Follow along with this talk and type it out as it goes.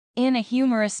In a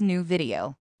humorous new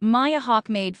video, Hawke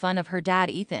made fun of her dad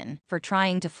Ethan for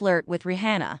trying to flirt with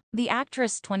Rihanna. The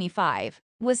actress, 25,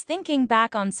 was thinking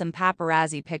back on some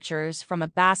paparazzi pictures from a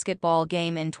basketball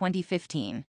game in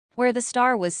 2015, where the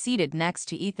star was seated next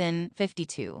to Ethan,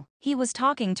 52. He was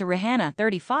talking to Rihanna,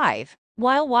 35,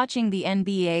 while watching the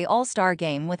NBA All-Star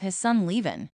game with his son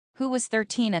Levin, who was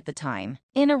 13 at the time.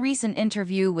 In a recent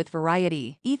interview with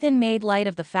Variety, Ethan made light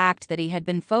of the fact that he had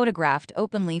been photographed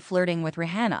openly flirting with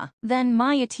Rihanna. Then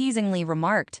Maya teasingly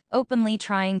remarked, "openly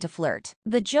trying to flirt."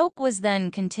 The joke was then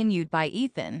continued by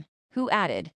Ethan, who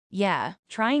added, "Yeah,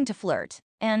 trying to flirt.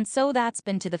 And so that's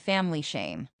been to the family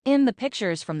shame." In the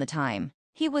pictures from the time,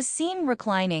 he was seen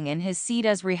reclining in his seat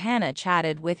as Rihanna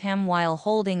chatted with him while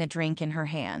holding a drink in her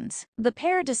hands. The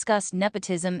pair discussed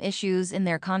nepotism issues in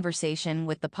their conversation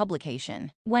with the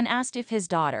publication. When asked if his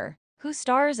daughter, who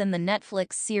stars in the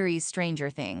Netflix series Stranger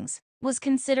Things, was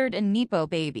considered a Nepo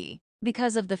baby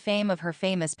because of the fame of her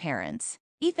famous parents,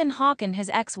 Ethan Hawke and his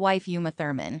ex-wife Uma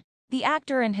Thurman, the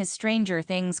actor and his Stranger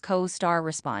Things co-star,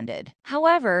 responded.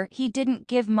 However, he didn't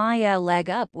give Maya a leg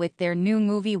up with their new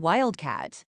movie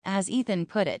Wildcat, as Ethan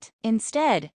put it.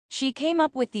 Instead, she came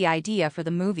up with the idea for the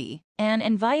movie and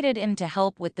invited him to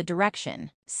help with the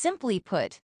direction. Simply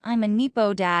put, "I'm a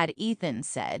Nepo dad," Ethan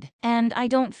said, "and I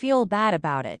don't feel bad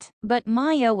about it." But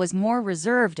Maya was more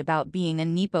reserved about being a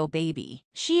Nepo baby.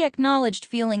 She acknowledged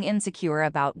feeling insecure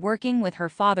about working with her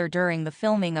father during the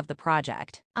filming of the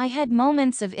project. "I had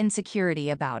moments of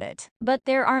insecurity about it, but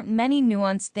there aren't many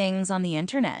nuanced things on the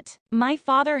internet. My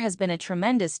father has been a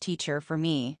tremendous teacher for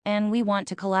me, and we want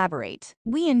to collaborate.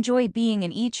 We enjoy being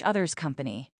in each other's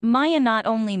company." Maya not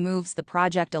only moves the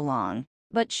project along,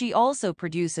 but she also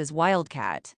produces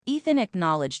Wildcat. Ethan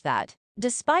acknowledged that,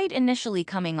 despite initially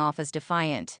coming off as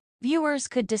defiant, viewers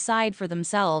could decide for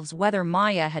themselves whether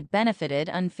Maya had benefited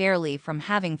unfairly from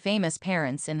having famous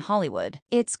parents in Hollywood.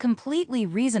 "It's completely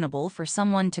reasonable for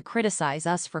someone to criticize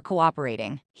us for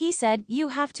cooperating," he said. "You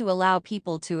have to allow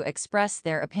people to express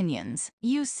their opinions.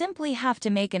 You simply have to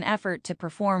make an effort to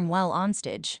perform well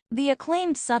onstage." The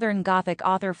acclaimed Southern Gothic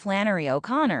author Flannery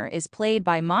O'Connor is played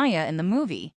by Maya in the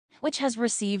movie, which has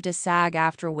received a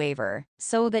SAG-AFTRA waiver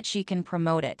so that she can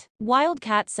promote it.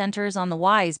 Wildcat centers on the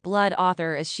Wise Blood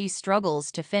author as she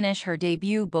struggles to finish her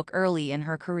debut book early in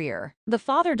her career. The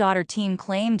father-daughter team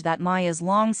claimed that Maya's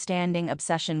long-standing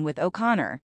obsession with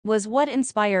O'Connor was what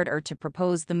inspired her to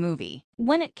propose the movie.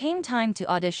 When it came time to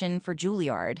audition for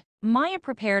Juilliard, Maya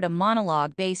prepared a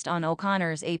monologue based on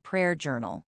O'Connor's A Prayer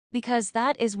Journal, because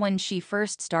that is when she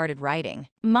first started writing.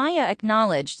 Maya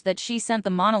acknowledged that she sent the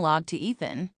monologue to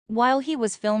Ethan while he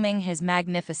was filming his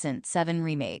Magnificent Seven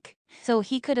remake, so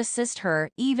he could assist her,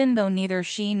 even though neither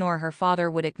she nor her father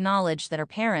would acknowledge that her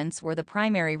parents were the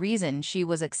primary reason she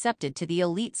was accepted to the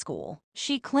elite school.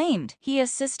 She claimed, "He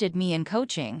assisted me in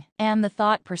coaching," and the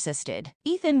thought persisted.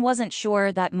 Ethan wasn't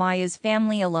sure that Maya's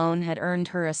family alone had earned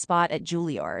her a spot at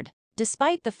Juilliard,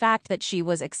 despite the fact that she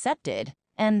was accepted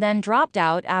and then dropped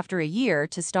out after a year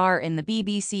to star in the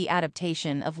BBC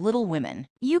adaptation of Little Women.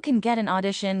 "You can get an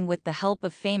audition with the help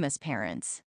of famous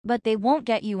parents, but they won't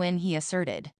get you in," he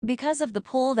asserted. Because of the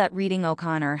pull that reading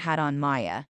O'Connor had on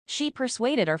Maya, she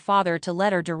persuaded her father to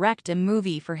let her direct a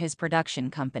movie for his production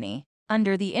company.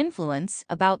 Under the influence,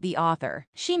 about the author,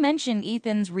 she mentioned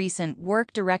Ethan's recent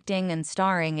work directing and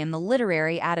starring in the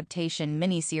literary adaptation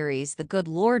miniseries The Good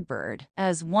Lord Bird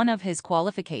as one of his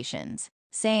qualifications,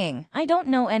 saying, "I don't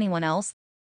know anyone else